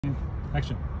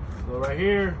Action. So right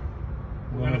here,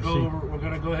 we're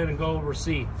gonna go ahead and go over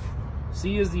C.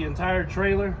 C is the entire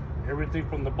trailer, everything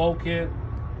from the bulkhead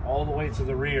all the way to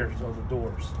the rear of the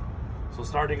doors. So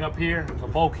starting up here, the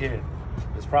bulkhead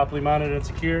is properly mounted and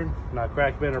secured, not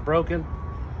cracked, bent, or broken,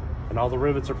 and all the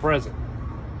rivets are present.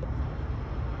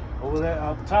 Over there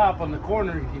up top on the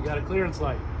corner, you got a clearance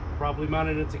light, properly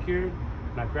mounted and secured,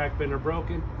 not cracked, bent, or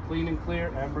broken, clean and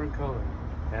clear, amber in color.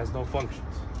 It has no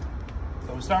functions.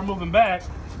 So we start moving back,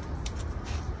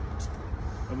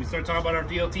 and we start talking about our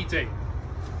DOT tape.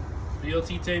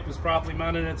 DOT tape is properly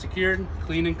mounted and secured,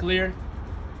 clean and clear.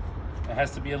 It has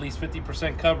to be at least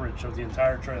 50% coverage of the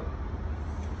entire trailer.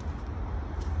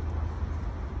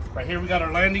 Right here we got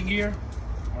our landing gear.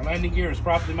 Our landing gear is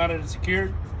properly mounted and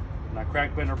secured, not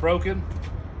cracked, bent, or broken.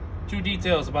 Two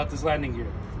details about this landing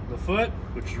gear. The foot,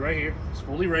 which is right here, is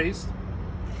fully raised,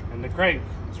 and the crank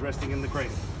is resting in the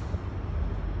cradle.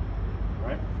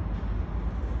 Right?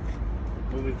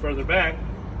 Moving further back,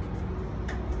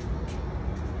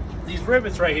 these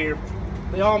rivets right here,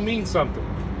 they all mean something.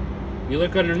 You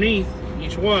look underneath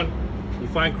each one, you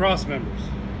find cross members.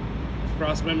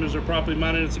 Cross members are properly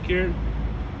mounted and secured,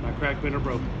 not cracked, bent, or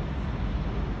broken.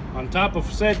 On top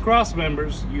of said cross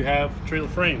members, you have trailer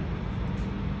frame.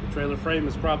 The trailer frame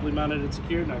is properly mounted and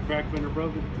secured, not cracked, bent, or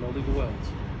broken, no legal welds.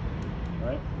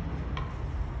 Right?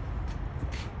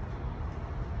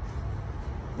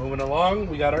 Moving along,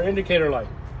 we got our indicator light.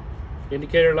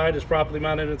 Indicator light is properly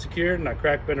mounted and secured, not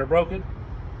cracked, bent, or broken.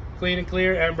 Clean and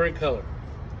clear, amber in color.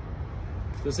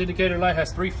 This indicator light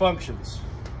has three functions.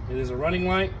 It is a running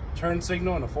light, turn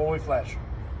signal, and a four-way flasher.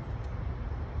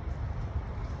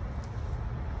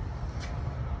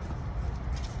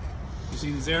 You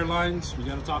see these air lines? We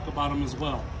got to talk about them as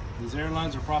well. These air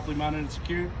lines are properly mounted and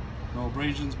secured, no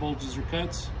abrasions, bulges, or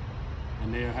cuts,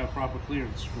 and they have proper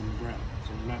clearance from the ground,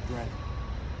 so they're not dragging.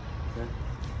 Okay.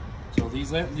 So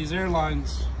these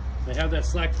airlines, they have that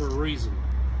slack for a reason.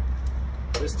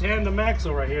 This tandem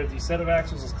axle right here, the set of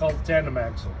axles is called the tandem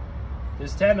axle.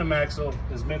 This tandem axle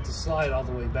is meant to slide all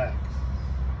the way back.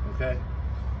 Okay.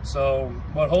 So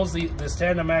what holds this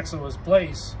tandem axle in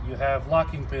place, you have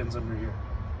locking pins under here.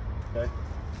 Okay.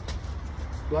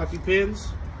 Locking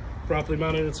pins, properly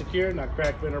mounted and secured, not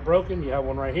cracked, bent, or broken. You have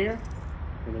one right here,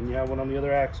 and then you have one on the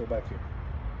other axle back here.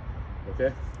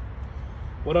 Okay.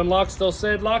 What unlocks those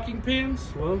said locking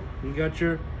pins? Well, you got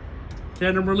your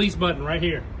tandem release button right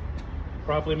here.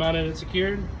 Properly mounted and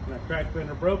secured, not cracked, bent,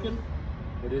 or broken.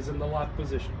 It is in the lock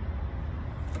position.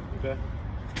 Okay.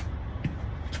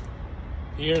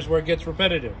 Here's where it gets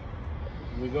repetitive.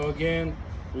 We go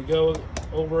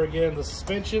over again the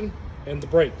suspension and the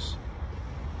brakes.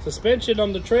 Suspension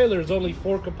on the trailer is only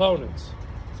 4 components.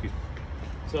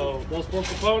 So those 4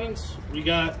 components, we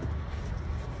got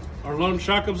our lone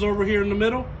shock absorber here in the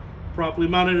middle, properly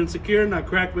mounted and secured, not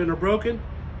cracked, bent, or broken,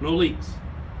 no leaks.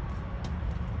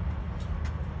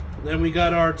 Then we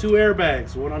got our 2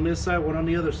 airbags, one on this side, one on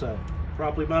the other side.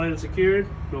 Properly mounted and secured,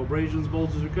 no abrasions,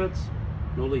 bulges, or cuts,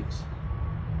 no leaks.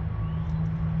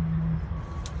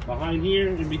 Behind here,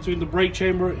 in between the brake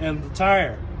chamber and the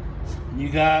tire, you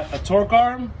got a torque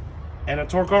arm and a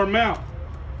torque arm mount.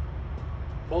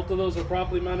 Both of those are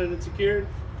properly mounted and secured,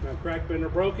 not cracked, bent, or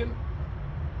broken.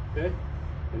 Okay,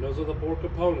 and those are the 4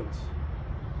 components: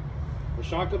 the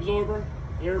shock absorber,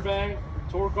 airbag,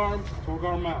 torque arm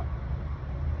mount.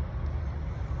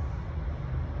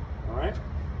 All right.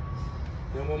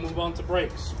 Then we'll move on to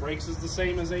brakes. Brakes is the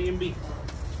same as A and B.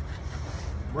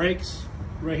 Brakes,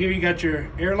 right here you got your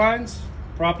air lines,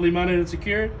 properly mounted and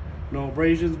secured, no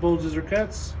abrasions, bulges, or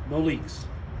cuts, no leaks.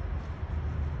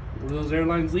 Where do those air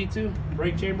lines lead to?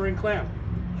 Brake chamber and clamp.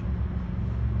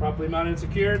 Properly mounted and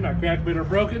secured, not cracked, bent, or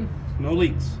broken, no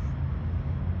leaks.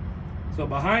 So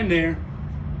behind there,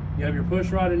 you have your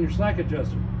push rod and your slack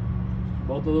adjuster.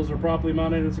 Both of those are properly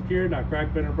mounted and secured, not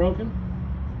cracked, bent, or broken.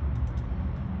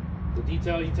 The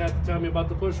detail you have to tell me about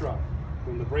the push rod.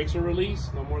 When the brakes are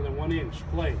released, no more than 1 inch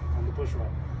play on the push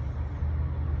rod.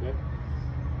 Okay.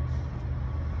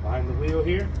 Behind the wheel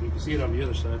here, you can see it on the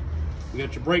other side. You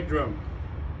got your brake drum,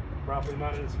 properly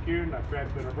mounted and secured, not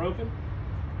cracked, bent, or broken.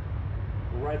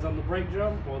 What rides on the brake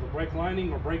drum? Well, the brake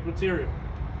lining or brake material.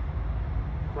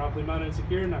 Properly mounted and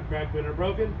secured, not cracked, bent, or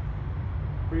broken.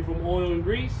 Free from oil and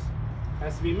grease.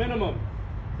 Has to be minimum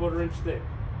 1/4 inch thick,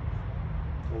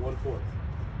 or 1/4.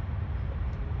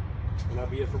 And that'll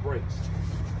be it for brakes.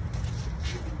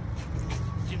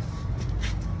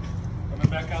 Coming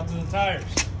back out to the tires.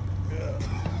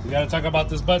 We gotta talk about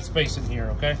this butt space in here,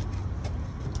 okay?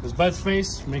 This butt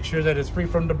space, make sure that it's free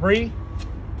from debris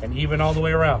and even all the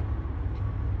way around.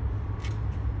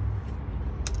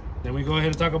 Then we go ahead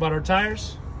and talk about our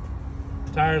tires.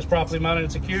 Tire is properly mounted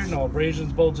and secured. No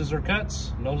abrasions, bulges, or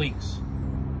cuts. No leaks.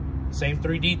 Same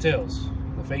 3 details.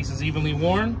 The face is evenly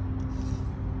worn.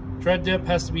 Tread dip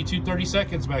has to be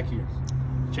 2/32 back here.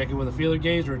 Check it with a feeler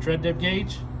gauge or a tread dip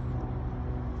gauge.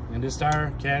 And this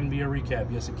tire can be a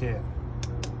recap. Yes, it can.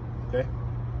 Okay.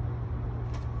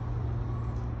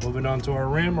 Moving on to our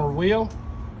rim or wheel.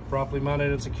 Properly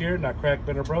mounted and secured, not cracked,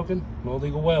 bent, or broken. No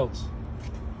illegal welds.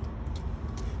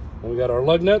 Then we got our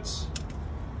lug nuts.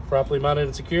 Properly mounted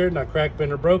and secured, not cracked,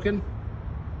 bent, or broken.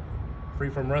 Free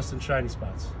from rust and shiny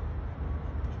spots.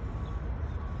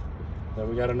 Then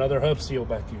we got another hub seal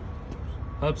back here.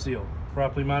 Hub seal.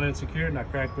 Properly mounted and secured, not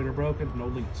cracked, bent, or broken. No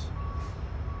leaks.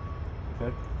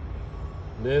 Okay.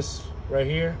 This right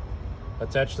here,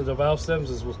 attached to the valve stems,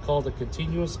 is what's called a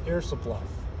continuous air supply.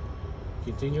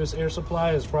 Continuous air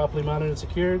supply is properly mounted and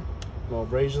secured. No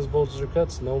abrasions, bulges, or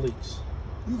cuts, no leaks.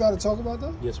 You got to talk about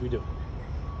that? Yes, we do.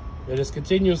 It is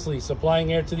continuously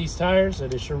supplying air to these tires,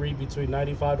 and it should read between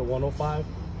 95 to 105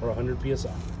 or 100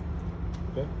 PSI.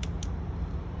 Okay?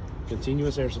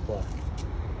 Continuous air supply.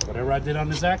 Whatever I did on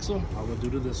this axle, I will do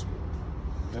to this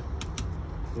one. Okay?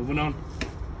 Moving on.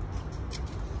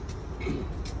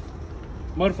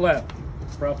 Mud flap.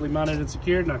 Properly mounted and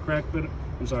secured, not cracked, but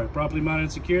properly mounted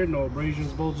and secured, no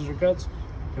abrasions, bulges, or cuts.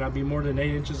 Cannot be more than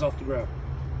 8 inches off the ground.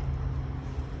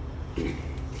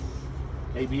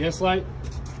 ABS light,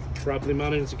 properly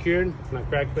mounted and secured, not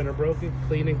cracked, bent, or broken,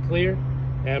 clean and clear,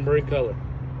 amber in color.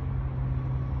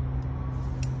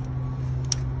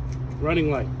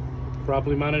 Running light,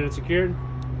 properly mounted and secured,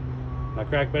 not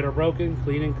cracked, bent, or broken,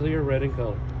 clean and clear, red in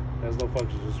color. Has no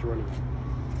function, just a running light.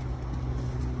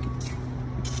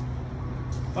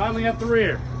 Finally at the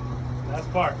rear, last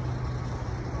part.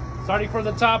 Starting from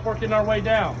the top, working our way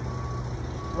down.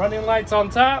 Running lights on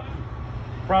top,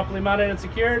 properly mounted and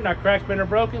secured, not cracked, bent, or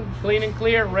broken, clean and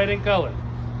clear, red in color.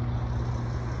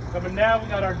 Coming down, we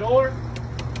got our door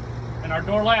and our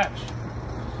door latch.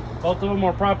 Both of them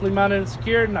are properly mounted and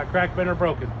secured, not cracked, bent, or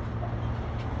broken.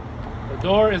 The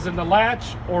door is in the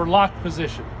latch or lock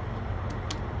position.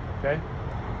 Okay.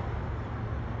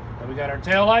 Then we got our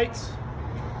tail lights.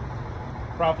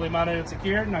 Properly mounted and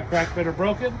secured, not cracked, bent, or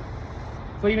broken.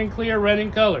 Clean and clear, red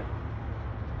in color.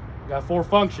 Got 4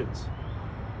 functions.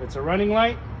 It's a running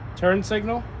light, turn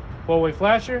signal, 4-way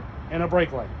flasher, and a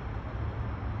brake light.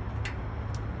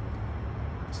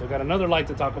 So got another light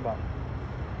to talk about.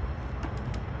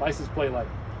 License plate light.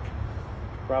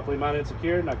 Properly mounted and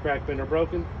secured, not cracked, bent, or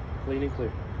broken. Clean and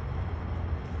clear.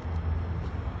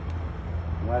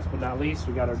 And last but not least,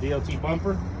 we got our DOT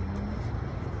bumper.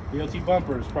 DOT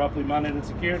bumper is properly mounted and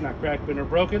secured, not cracked, bent, or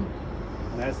broken,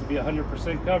 and it has to be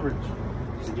 100% coverage.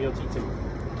 It's a DOT ticket.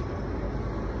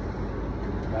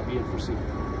 Not being foreseen.